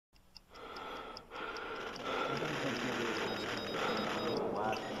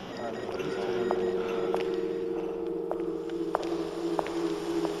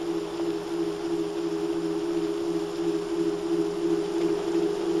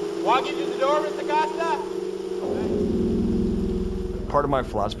Walk you through the door, Mr. Costa? Part of my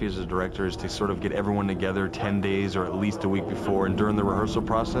philosophy as a director is to sort of get everyone together 10 days or at least a week before, and during the rehearsal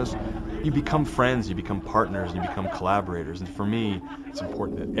process, you become friends, you become partners, you become collaborators, and for me, it's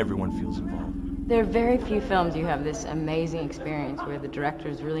important that everyone feels involved. There are very few films you have this amazing experience where the director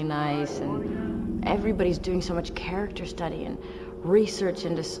is really nice and everybody's doing so much character study and research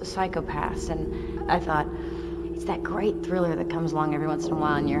into psychopaths, and I thought, it's that great thriller that comes along every once in a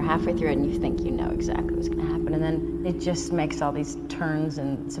while and you're halfway through it and you think you know exactly what's going to happen, and then it just makes all these turns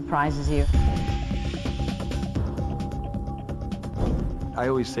and surprises you. I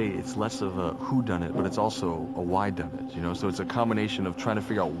always say it's less of a whodunit, but it's also a why-done-it, you know? So it's a combination of trying to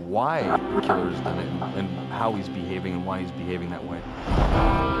figure out why the killer's done it and how he's behaving and why he's behaving that way.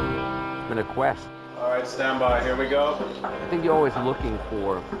 It's been a quest. All right, stand by. Here we go. I think you're always looking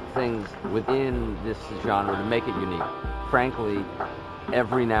for things within this genre to make it unique. Frankly,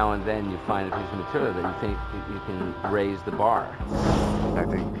 every now and then you find a piece of material that you think you can raise the bar. I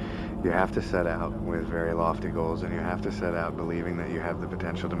think you have to set out with very lofty goals, and you have to set out believing that you have the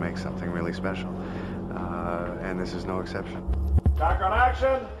potential to make something really special. And this is no exception. Back on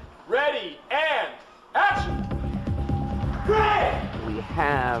action. Ready and action. Great! We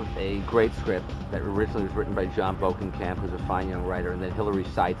have a great script that originally was written by John Bokenkamp, who's a fine young writer, and then Hilary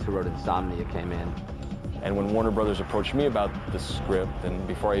Seitz, who wrote Insomnia, came in. And when Warner Brothers approached me about the script, and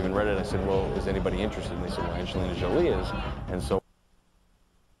before I even read it, I said, well, is anybody interested? And they said, well, Angelina Jolie is. And so,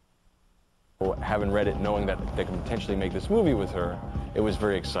 having read it, knowing that they could potentially make this movie with her, it was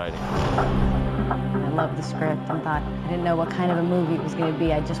very exciting. I loved the script and thought, I didn't know what kind of a movie it was going to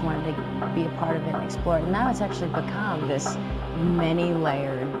be. I just wanted to be a part of it and explore it. And now it's actually become this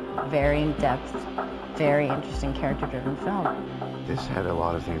many-layered, very in-depth, very interesting character-driven film. This had a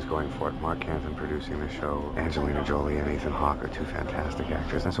lot of things going for it. Mark Canton producing the show, Angelina Jolie and Ethan Hawke are two fantastic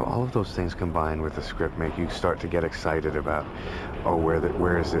actors. And so all of those things combined with the script make you start to get excited about, oh,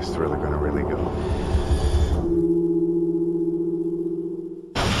 where is this thriller going to really go?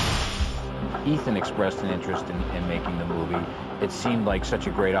 Ethan expressed an interest in making the movie. It seemed like such a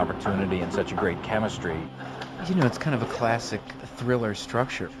great opportunity and such a great chemistry. You know, it's kind of a classic thriller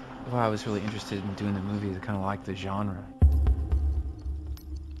structure. Well, I was really interested in doing the movie to kind of like the genre.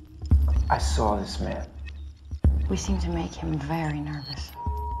 I saw this man. We seem to make him very nervous.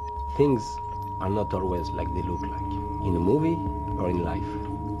 Things are not always like they look like, in a movie or in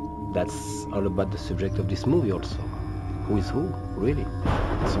life. That's all about the subject of this movie also. Who is who, really?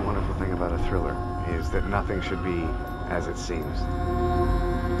 It's a wonderful thing about a thriller, is that nothing should be as it seems.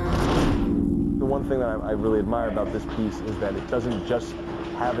 The one thing that I really admire about this piece is that it doesn't just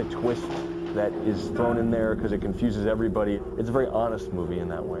have a twist that is thrown in there because it confuses everybody. It's a very honest movie in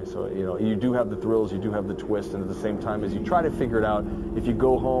that way. So, you know, you do have the thrills, you do have the twist, and at the same time, as you try to figure it out, if you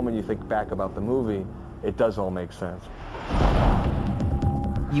go home and you think back about the movie, it does all make sense.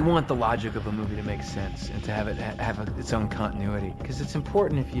 You want the logic of a movie to make sense and to have it have its own continuity, because it's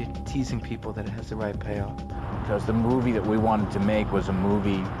important if you're teasing people that it has the right payoff. Because the movie that we wanted to make was a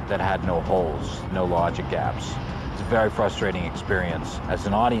movie that had no holes, no logic gaps. It's a very frustrating experience as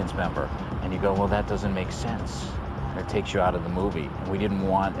an audience member. And you go, well, that doesn't make sense. And it takes you out of the movie. And we didn't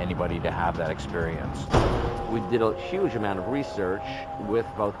want anybody to have that experience. We did a huge amount of research with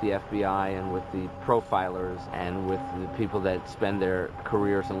both the FBI and with the profilers and with the people that spend their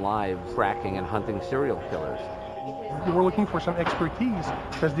careers and lives tracking and hunting serial killers. We were looking for some expertise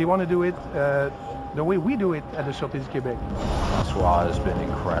because they want to do it the way we do it at the Surprise Québec. François has been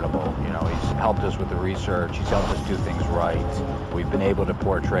incredible. You know, he's helped us with the research. He's helped us do things right. We've been able to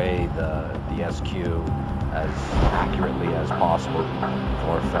portray the SQ as accurately as possible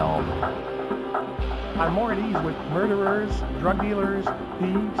for film. I'm more at ease with murderers, drug dealers,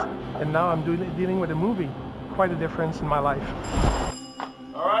 thieves, and now I'm dealing with a movie. Quite a difference in my life.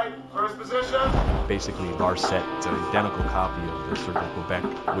 All right, first position. Basically, our set is an identical copy of the Circle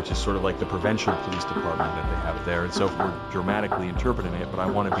Quebec, which is sort of like the provincial police department that they have there. And so we're dramatically interpreting it, but I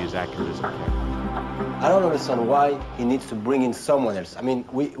want to be as accurate as I can. I don't understand why he needs to bring in someone else. I mean,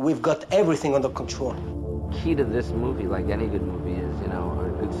 we've got everything under control. Key to this movie, like any good movie, is, you know, a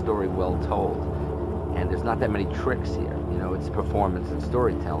good story well told. And there's not that many tricks here. You know, it's performance and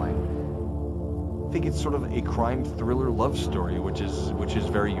storytelling. I think it's sort of a crime thriller love story, which is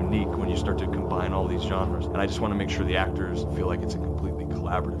very unique when you start to combine all these genres. And I just want to make sure the actors feel like it's a completely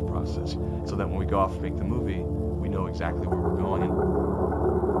collaborative process, so that when we go off and make the movie, we know exactly where we're going.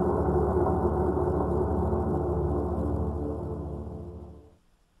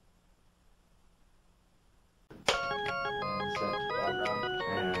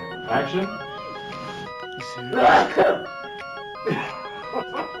 Action.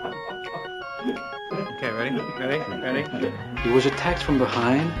 Okay, ready? Ready? He was attacked from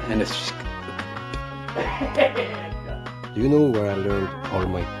behind, and it's. Do you know where I learned all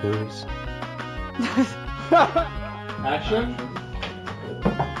my theories? Action.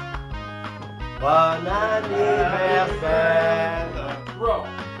 Bon anniversaire. Roll.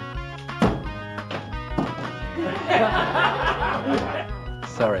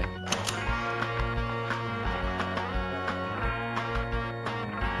 Sorry.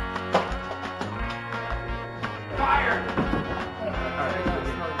 Fire.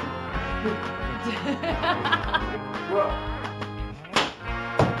 Roll.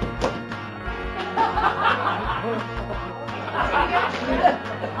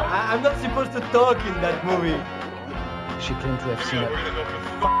 I'm not supposed to talk in that movie. She claimed to have seen it.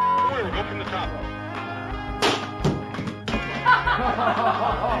 Go from the top.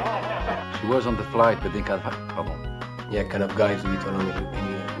 She was on the flight, but then got pardon. Yeah, kind of guys who eat along with you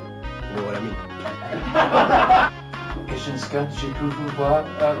know what I mean. Agent Scott, j'ai pu vous voir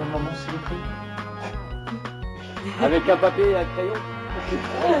un moment, s'il vous plaît? Avec un papier et un crayon.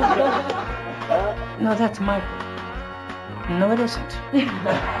 No, that's my. No, it isn't.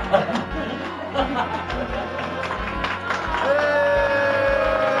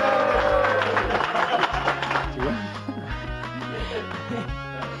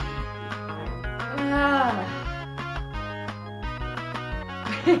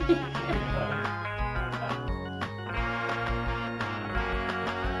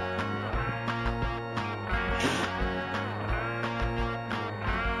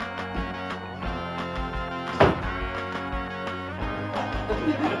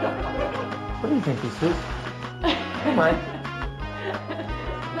 What do you think this is? Come on.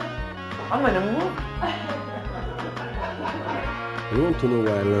 I'm in a movie. You want to know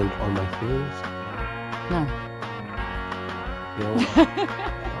where I learned all my theories? No. No.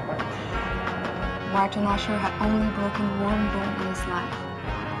 Martin Asher had only broken one bone in his life.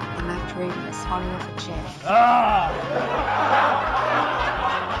 The left radius falling off a chair.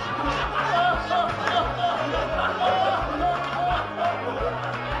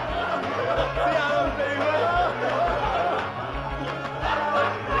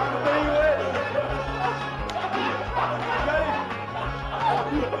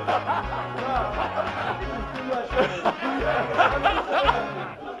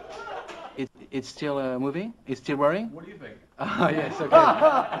 It's still a movie? It's still wearing? What do you think? Oh, yes, okay.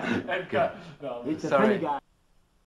 And cut. No, It's a Sorry. funny guy.